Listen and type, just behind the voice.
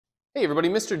Hey everybody,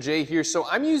 Mr. J here. So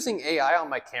I'm using AI on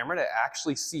my camera to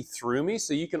actually see through me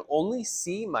so you can only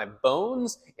see my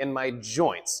bones and my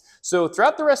joints. So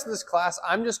throughout the rest of this class,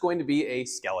 I'm just going to be a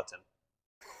skeleton.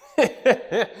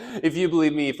 If you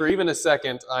believe me, for even a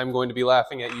second, I'm going to be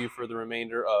laughing at you for the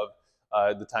remainder of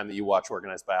the time that you watch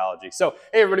Organized Biology. So,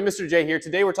 hey everybody, Mr. J here.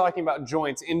 Today we're talking about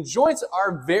joints, and joints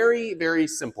are very, very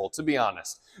simple, to be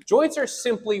honest. Joints are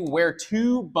simply where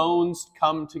two bones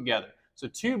come together. So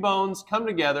two bones come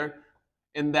together,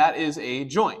 and that is a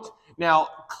joint. Now,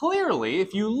 clearly,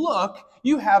 if you look,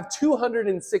 you have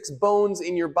 206 bones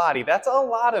in your body. That's a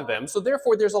lot of them. So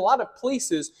therefore, there's a lot of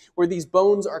places where these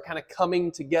bones are kind of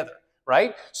coming together,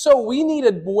 right? So we need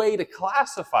a way to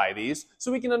classify these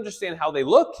so we can understand how they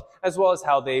look as well as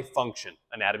how they function,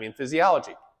 anatomy and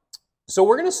physiology. So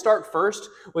we're going to start first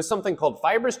with something called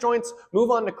fibrous joints,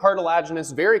 move on to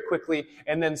cartilaginous very quickly,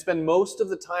 and then spend most of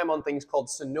the time on things called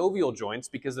synovial joints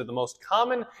because they're the most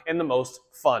common and the most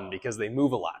fun because they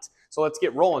move a lot. So let's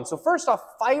get rolling. So first off,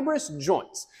 fibrous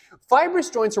joints. Fibrous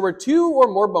joints are where two or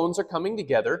more bones are coming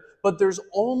together, but there's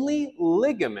only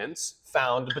ligaments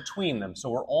found between them. So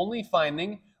we're only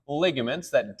finding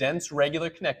ligaments, that dense regular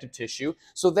connective tissue.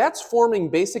 So that's forming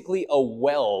basically a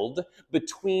weld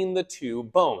between the two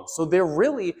bones. So they're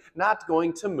really not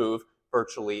going to move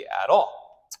virtually at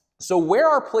all. So where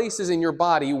are places in your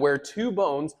body where two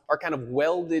bones are kind of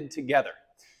welded together?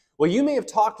 Well, you may have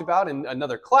talked about in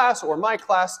another class or my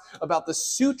class about the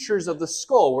sutures of the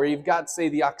skull, where you've got, say,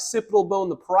 the occipital bone,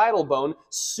 the parietal bone,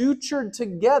 sutured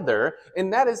together,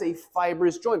 and that is a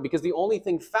fibrous joint because the only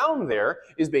thing found there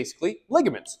is basically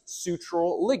ligaments,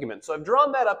 sutural ligaments. So I've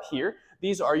drawn that up here.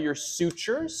 These are your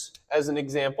sutures as an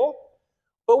example,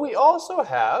 but we also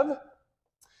have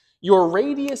your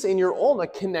radius and your ulna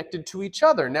connected to each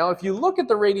other. Now, if you look at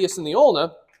the radius and the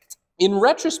ulna, in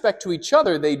retrospect to each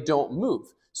other, they don't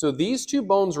move. So these two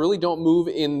bones really don't move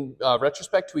in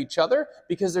retrospect to each other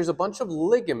because there's a bunch of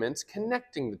ligaments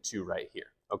connecting the two right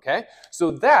here, okay?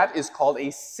 So that is called a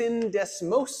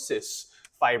syndesmosis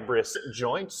fibrous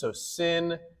joint. So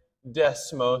syndesmosis,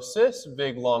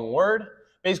 big long word,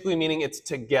 basically meaning it's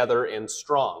together and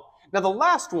strong. Now the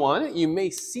last one, you may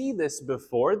see this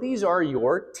before, these are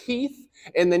your teeth,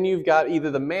 and then you've got either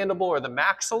the mandible or the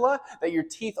maxilla that your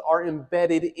teeth are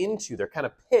embedded into. They're kind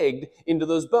of pegged into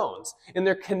those bones. And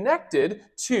they're connected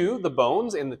to the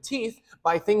bones and the teeth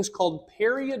by things called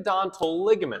periodontal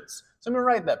ligaments. So I'm going to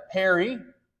write that,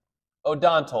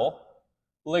 periodontal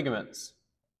ligaments.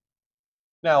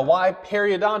 Now, why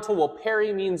periodontal? Well,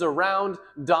 peri means around,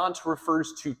 dont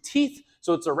refers to teeth,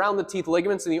 so it's around the teeth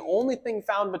ligaments, and the only thing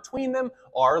found between them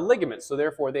are ligaments, so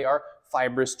therefore they are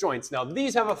fibrous joints. Now,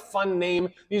 these have a fun name.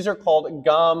 These are called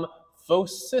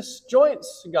gomphosis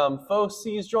joints,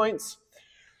 gomphoses joints.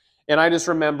 And I just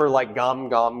remember like gum,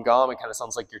 it kind of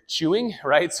sounds like you're chewing,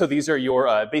 right? So these are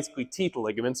your basically teeth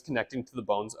ligaments connecting to the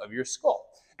bones of your skull.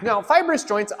 Now, fibrous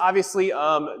joints, obviously,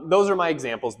 those are my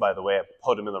examples, by the way. I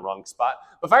put them in the wrong spot.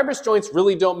 But fibrous joints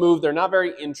really don't move. They're not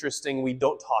very interesting. We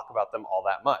don't talk about them all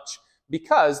that much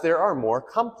because there are more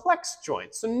complex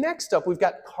joints. So next up, we've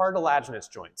got cartilaginous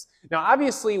joints. Now,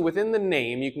 obviously, within the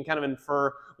name, you can kind of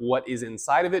infer what is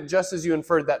inside of it, just as you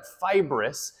inferred that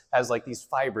fibrous has like these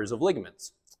fibers of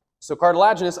ligaments. So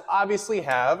cartilaginous obviously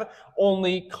have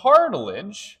only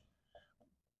cartilage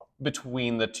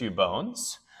between the two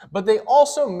bones, but they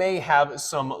also may have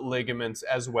some ligaments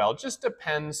as well. Just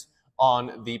depends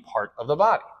on the part of the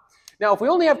body. Now, if we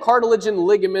only have cartilage and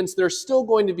ligaments, they're still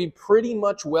going to be pretty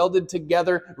much welded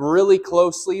together really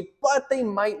closely, but they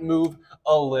might move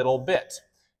a little bit.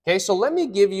 Okay, so let me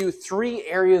give you three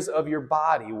areas of your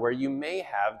body where you may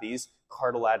have these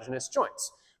cartilaginous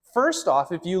joints. First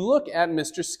off, if you look at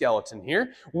Mr. Skeleton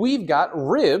here, we've got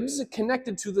ribs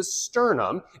connected to the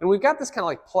sternum, and we've got this kind of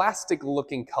like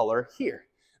plastic-looking color here.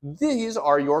 These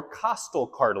are your costal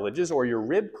cartilages or your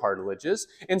rib cartilages.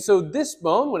 And so this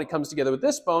bone, when it comes together with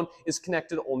this bone, is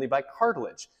connected only by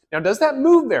cartilage. Now, does that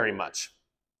move very much?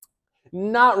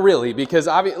 Not really, because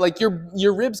like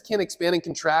your ribs can expand and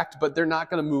contract, but they're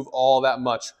not going to move all that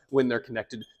much when they're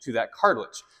connected to that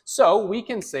cartilage. So we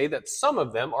can say that some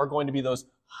of them are going to be those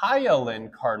hyaline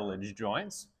cartilage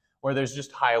joints, where there's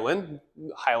just hyaline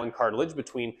cartilage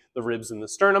between the ribs and the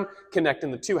sternum, connecting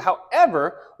the two.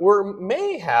 However, we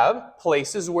may have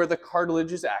places where the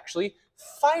cartilage is actually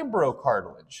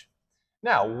fibrocartilage.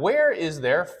 Now, where is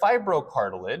there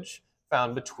fibrocartilage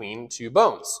found between two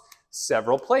bones?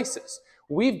 Several places.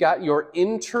 we've got your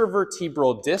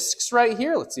intervertebral discs right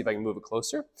here. Let's see if I can move it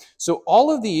closer. So all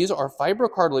of these are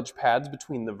fibrocartilage pads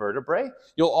between the vertebrae.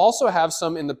 You'll also have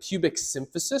some in the pubic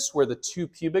symphysis where the two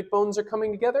pubic bones are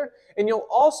coming together. And you'll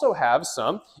also have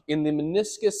some in the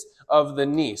meniscus of the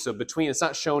knee. So between, it's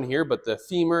not shown here, but the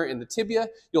femur and the tibia,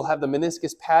 you'll have the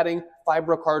meniscus padding,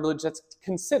 fibrocartilage. That's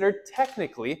considered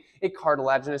technically a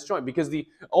cartilaginous joint because the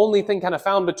only thing kind of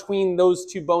found between those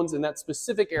two bones in that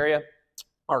specific area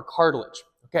are cartilage.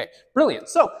 Okay, brilliant.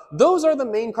 So those are the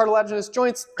main cartilaginous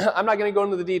joints. I'm not going to go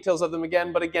into the details of them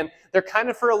again, but again, they're kind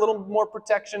of for a little more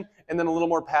protection and then a little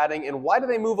more padding. And why do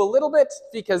they move a little bit?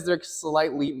 Because they're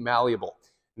slightly malleable.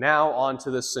 Now on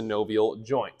to the synovial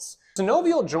joints.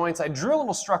 Synovial joints, I drew a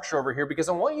little structure over here because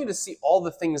I want you to see all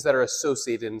the things that are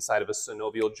associated inside of a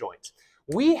synovial joint.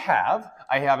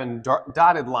 I have in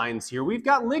dotted lines here, we've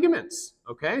got ligaments.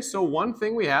 Okay, so one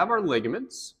thing we have are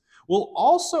ligaments. We'll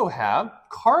also have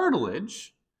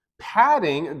cartilage,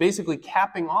 padding, basically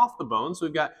capping off the bone. So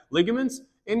we've got ligaments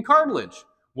and cartilage.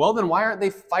 Well, then why aren't they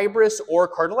fibrous or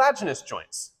cartilaginous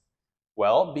joints?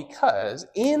 Well, because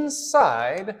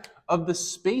inside of the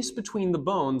space between the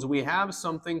bones, we have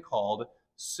something called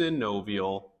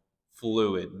synovial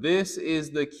fluid. This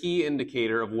is the key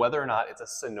indicator of whether or not it's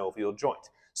a synovial joint.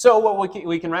 So what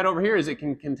we can write over here is it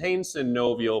can contain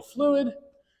synovial fluid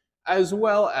as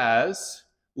well as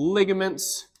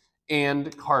ligaments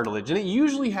and cartilage. And it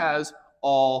usually has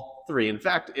all three. In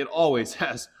fact, it always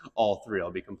has all three,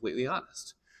 I'll be completely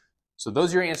honest. So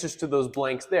those are your answers to those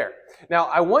blanks there. Now,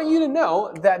 I want you to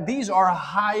know that these are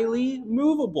highly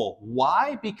movable.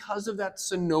 Why? Because of that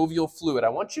synovial fluid. I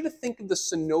want you to think of the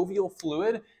synovial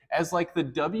fluid as like the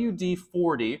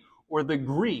WD-40 or the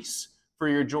grease for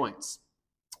your joints.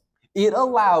 It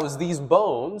allows these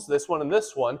bones, this one and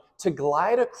this one, to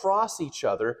glide across each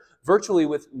other virtually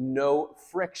with no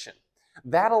friction.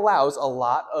 That allows a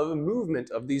lot of movement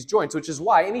of these joints, which is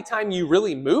why anytime you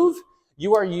really move,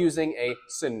 you are using a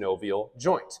synovial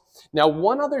joint. Now,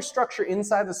 one other structure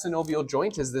inside the synovial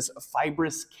joint is this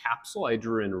fibrous capsule I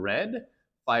drew in red,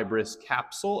 fibrous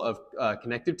capsule of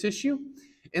connective tissue.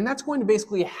 And that's going to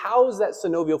basically house that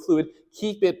synovial fluid,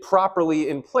 keep it properly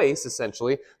in place,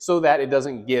 essentially, so that it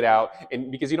doesn't get out,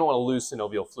 and because you don't want to lose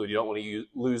synovial fluid, you don't want to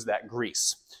lose that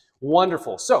grease.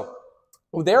 Wonderful. So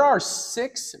there are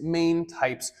 6 main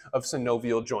types of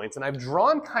synovial joints, and I've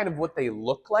drawn kind of what they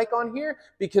look like on here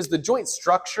because the joint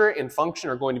structure and function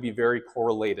are going to be very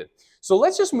correlated. So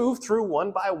let's just move through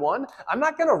one by one. I'm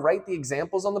not going to write the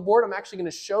examples on the board. I'm actually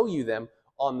going to show you them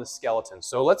on the skeleton.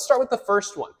 So let's start with the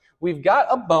first one. We've got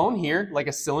a bone here, like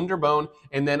a cylinder bone,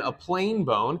 and then a plain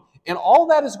bone, and all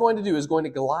that is going to do is going to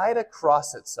glide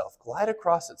across itself,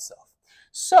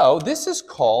 So this is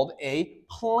called a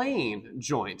plane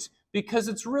joint, because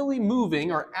it's really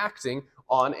moving or acting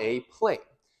on a plane.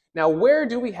 Now, where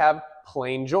do we have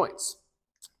plane joints?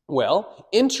 Well,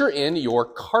 enter in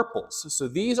your carpals. So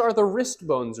these are the wrist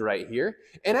bones right here.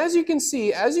 And as you can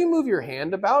see, as you move your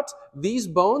hand about, these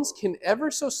bones can ever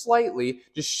so slightly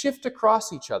just shift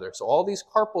across each other. So all these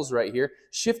carpals right here,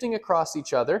 shifting across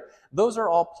each other, those are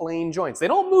all plane joints. They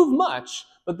don't move much,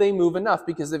 but they move enough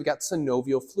because they've got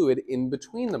synovial fluid in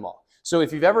between them all. So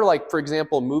if you've ever, like, for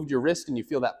example, moved your wrist and you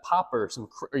feel that pop or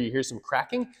you hear some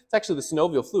cracking, it's actually the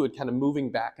synovial fluid kind of moving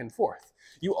back and forth.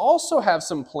 You also have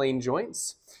some plane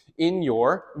joints in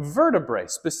your vertebrae,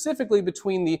 specifically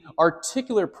between the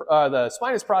the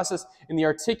spinous process and the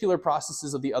articular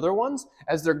processes of the other ones.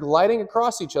 As they're gliding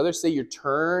across each other, say you're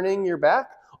turning your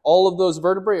back, all of those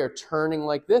vertebrae are turning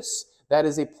like this. That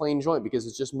is a plane joint because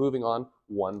it's just moving on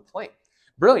one plane.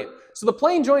 Brilliant. So the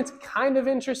plane joint's kind of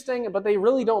interesting, but they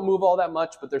really don't move all that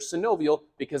much, but they're synovial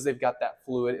because they've got that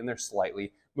fluid and they're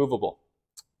slightly movable.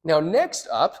 Now, next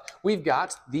up, we've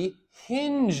got the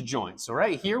hinge joint. So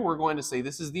right here, we're going to say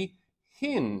this is the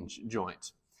hinge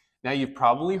joint. Now, you've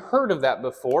probably heard of that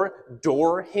before,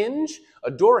 door hinge.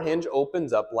 A door hinge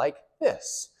opens up like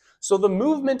this. So the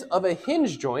movement of a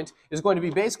hinge joint is going to be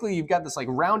basically, you've got this like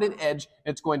rounded edge,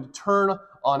 and it's going to turn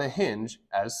on a hinge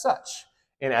as such.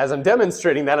 And as I'm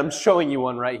demonstrating that, I'm showing you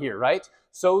one right here, right?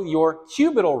 So your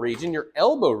cubital region, your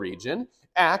elbow region,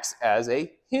 acts as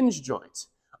a hinge joint.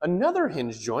 Another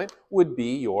hinge joint would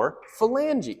be your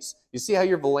phalanges. You see how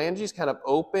your phalanges kind of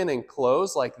open and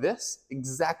close like this?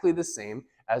 Exactly the same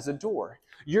as a door.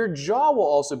 Your jaw will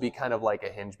also be kind of like a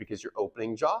hinge because you're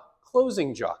opening jaw,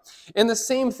 closing jaw. And the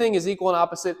same thing is equal and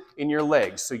opposite in your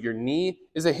legs. So your knee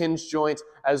is a hinge joint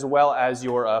as well as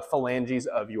your phalanges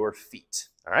of your feet.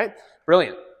 All right,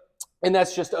 brilliant. And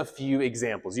that's just a few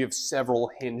examples. You have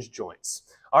several hinge joints.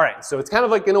 All right, so it's kind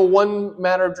of like in a one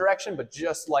matter of direction, but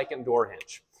just like in door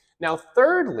hinge. Now,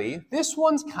 thirdly, this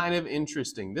one's kind of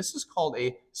interesting. This is called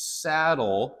a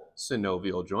saddle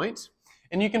synovial joint.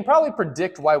 And you can probably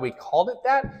predict why we called it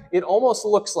that. It almost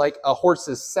looks like a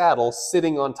horse's saddle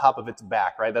sitting on top of its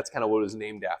back, right? That's kind of what it was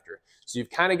named after. So you've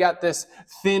kind of got this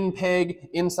thin peg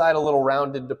inside a little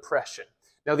rounded depression.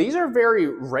 Now, these are very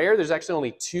rare. There's actually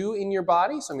only 2 in your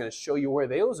body, so I'm going to show you where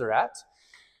those are at.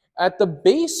 At the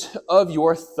base of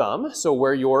your thumb, so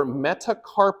where your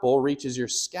metacarpal reaches your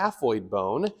scaphoid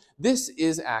bone, this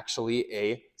is actually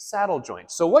a saddle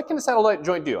joint. So what can a saddle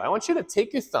joint do? I want you to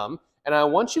take your thumb, and I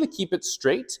want you to keep it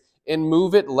straight and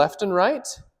move it left and right,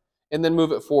 and then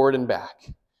move it forward and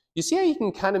back. You see how you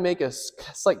can kind of make a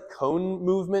slight cone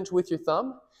movement with your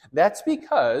thumb? That's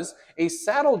because a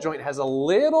saddle joint has a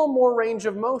little more range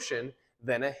of motion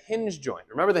than a hinge joint.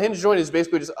 Remember, the hinge joint is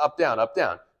basically just up, down,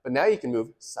 but now you can move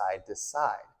side to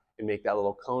side and make that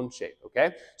little cone shape,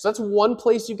 okay? So that's one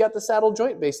place you got the saddle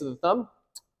joint, base of the thumb.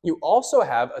 You also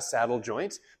have a saddle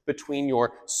joint between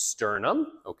your sternum,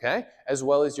 okay, as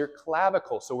well as your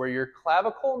clavicle. So where your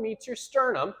clavicle meets your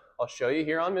sternum, I'll show you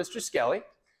here on Mr. Skelly.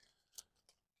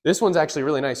 This one's actually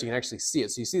really nice. You can actually see it.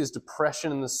 So you see this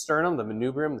depression in the sternum, the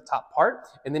manubrium, the top part,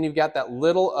 and then you've got that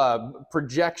little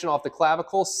projection off the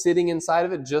clavicle sitting inside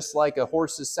of it just like a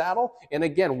horse's saddle. And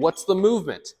again, what's the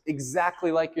movement?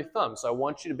 Exactly like your thumb. So I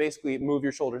want you to basically move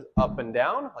your shoulders up and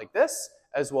down like this,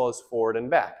 as well as forward and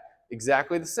back.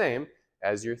 Exactly the same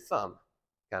as your thumb.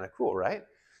 Kind of cool, right?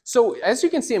 So as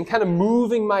you can see, I'm kind of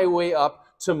moving my way up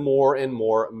to more and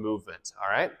more movement,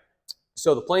 all right?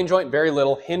 So the plain joint, very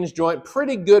little. Hinge joint,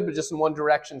 pretty good, but just in one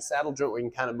direction. Saddle joint, we can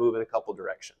kind of move in a couple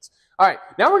directions. All right,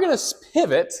 now we're going to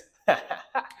pivot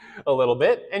a little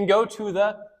bit and go to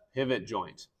the pivot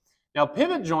joint. Now,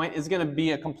 pivot joint is going to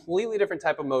be a completely different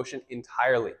type of motion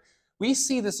entirely. We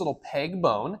see this little peg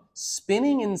bone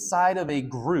spinning inside of a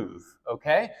groove,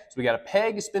 okay? So we got a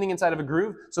peg spinning inside of a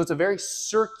groove, so it's a very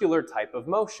circular type of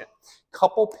motion.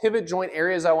 Couple pivot joint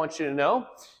areas I want you to know,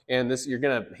 and this, you're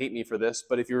gonna hate me for this,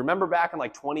 but if you remember back in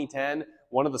like 2010,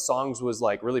 one of the songs was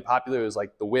like really popular. It was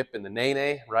like the whip and the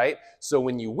nay-nay, right? So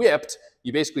when you whipped,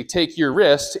 you basically take your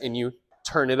wrist and you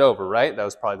turn it over, right? That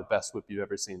was probably the best whip you've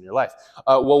ever seen in your life.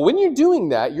 Well, when you're doing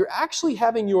that, you're actually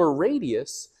having your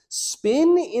radius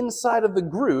spin inside of the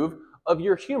groove of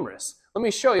your humerus. Let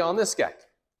me show you on this guy.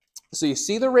 So you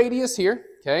see the radius here,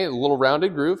 okay, a little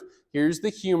rounded groove. Here's the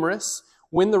humerus.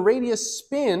 When the radius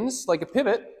spins like a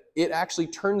pivot, it actually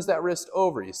turns that wrist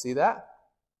over. You see that?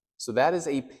 So that is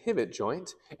a pivot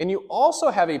joint. And you also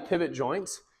have a pivot joint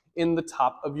in the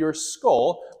top of your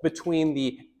skull between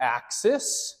the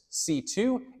axis,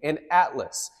 C2, and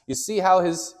atlas. You see how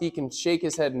he can shake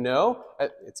his head no?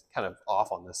 It's kind of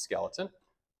off on this skeleton.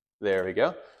 There we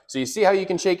go. So you see how you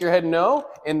can shake your head no?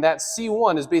 And that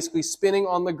C1 is basically spinning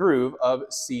on the groove of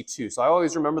C2. So I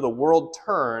always remember the world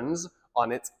turns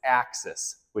on its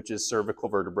axis, which is cervical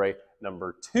vertebrae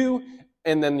number 2,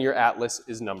 and then your atlas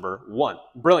is number 1.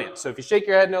 Brilliant. So if you shake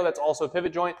your head no, that's also a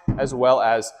pivot joint, as well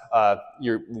as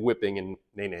your whipping and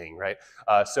nay-naying, right?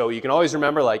 So you can always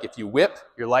remember, like, if you whip,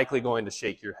 you're likely going to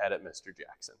shake your head at Mr.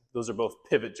 Jackson. Those are both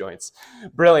pivot joints.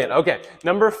 Brilliant. Okay,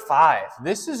 number 5.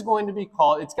 This is going to be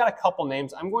called, it's got a couple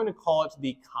names. I'm going to call it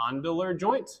the condylar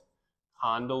joint.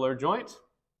 Condylar joint.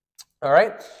 All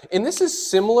right, and this is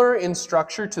similar in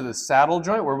structure to the saddle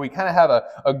joint, where we kind of have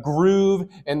a groove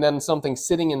and then something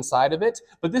sitting inside of it,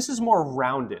 but this is more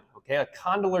rounded, okay? A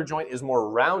condylar joint is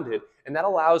more rounded, and that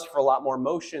allows for a lot more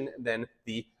motion than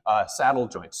the saddle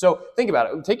joint. So think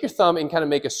about it. Take your thumb and kind of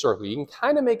make a circle. You can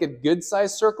kind of make a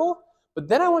good-sized circle, but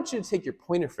then I want you to take your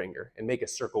pointer finger and make a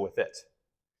circle with it.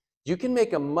 You can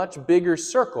make a much bigger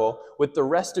circle with the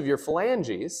rest of your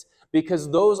phalanges,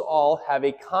 because those all have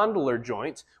a condylar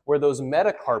joint where those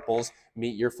metacarpals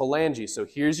meet your phalange. So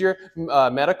here's your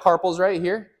metacarpals right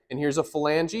here, and here's a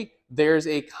phalange. There's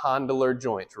a condylar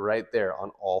joint right there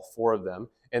on all 4 of them.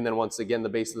 And then once again, the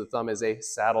base of the thumb is a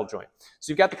saddle joint. So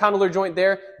you've got the condylar joint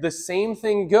there. The same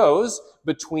thing goes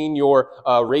between your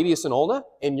radius and ulna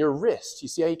and your wrist. You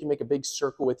see how you can make a big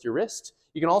circle with your wrist?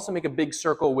 You can also make a big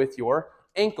circle with your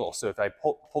ankle. So if I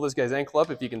pull this guy's ankle up,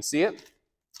 if you can see it,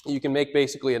 you can make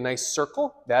basically a nice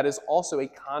circle. That is also a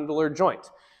condylar joint.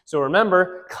 So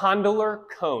remember, condylar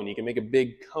cone. You can make a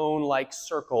big cone-like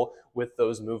circle with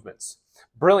those movements.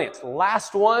 Brilliant.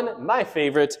 Last one, my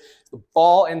favorite, the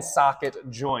ball and socket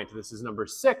joint. This is number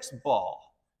 6,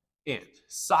 ball and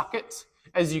socket.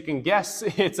 As you can guess,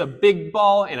 it's a big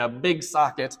ball and a big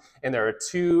socket, and there are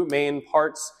 2 main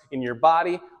parts in your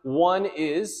body. One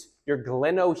is your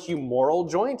glenohumeral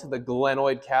joint, the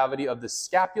glenoid cavity of the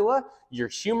scapula, your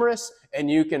humerus,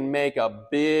 and you can make a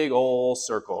big old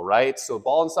circle, right? So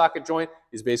ball and socket joint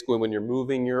is basically when you're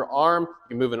moving your arm, you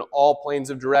can move in all planes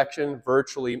of direction,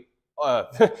 virtually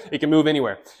it can move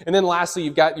anywhere. And then lastly,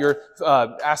 you've got your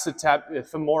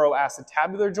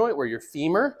femoroacetabular joint, where your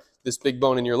femur, this big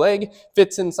bone in your leg,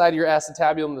 fits inside your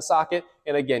acetabulum, the socket,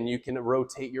 and again, you can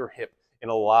rotate your hip in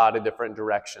a lot of different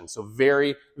directions. So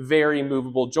very, very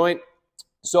movable joint.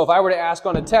 So if I were to ask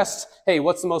on a test, hey,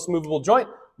 what's the most movable joint?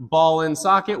 Ball and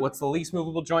socket. What's the least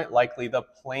movable joint? Likely the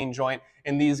plane joint.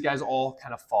 And these guys all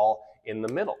kind of fall in the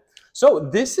middle. So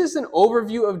this is an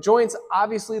overview of joints.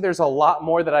 Obviously, there's a lot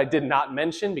more that I did not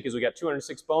mention because we got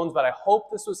 206 bones, but I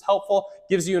hope this was helpful,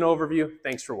 gives you an overview.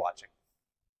 Thanks for watching.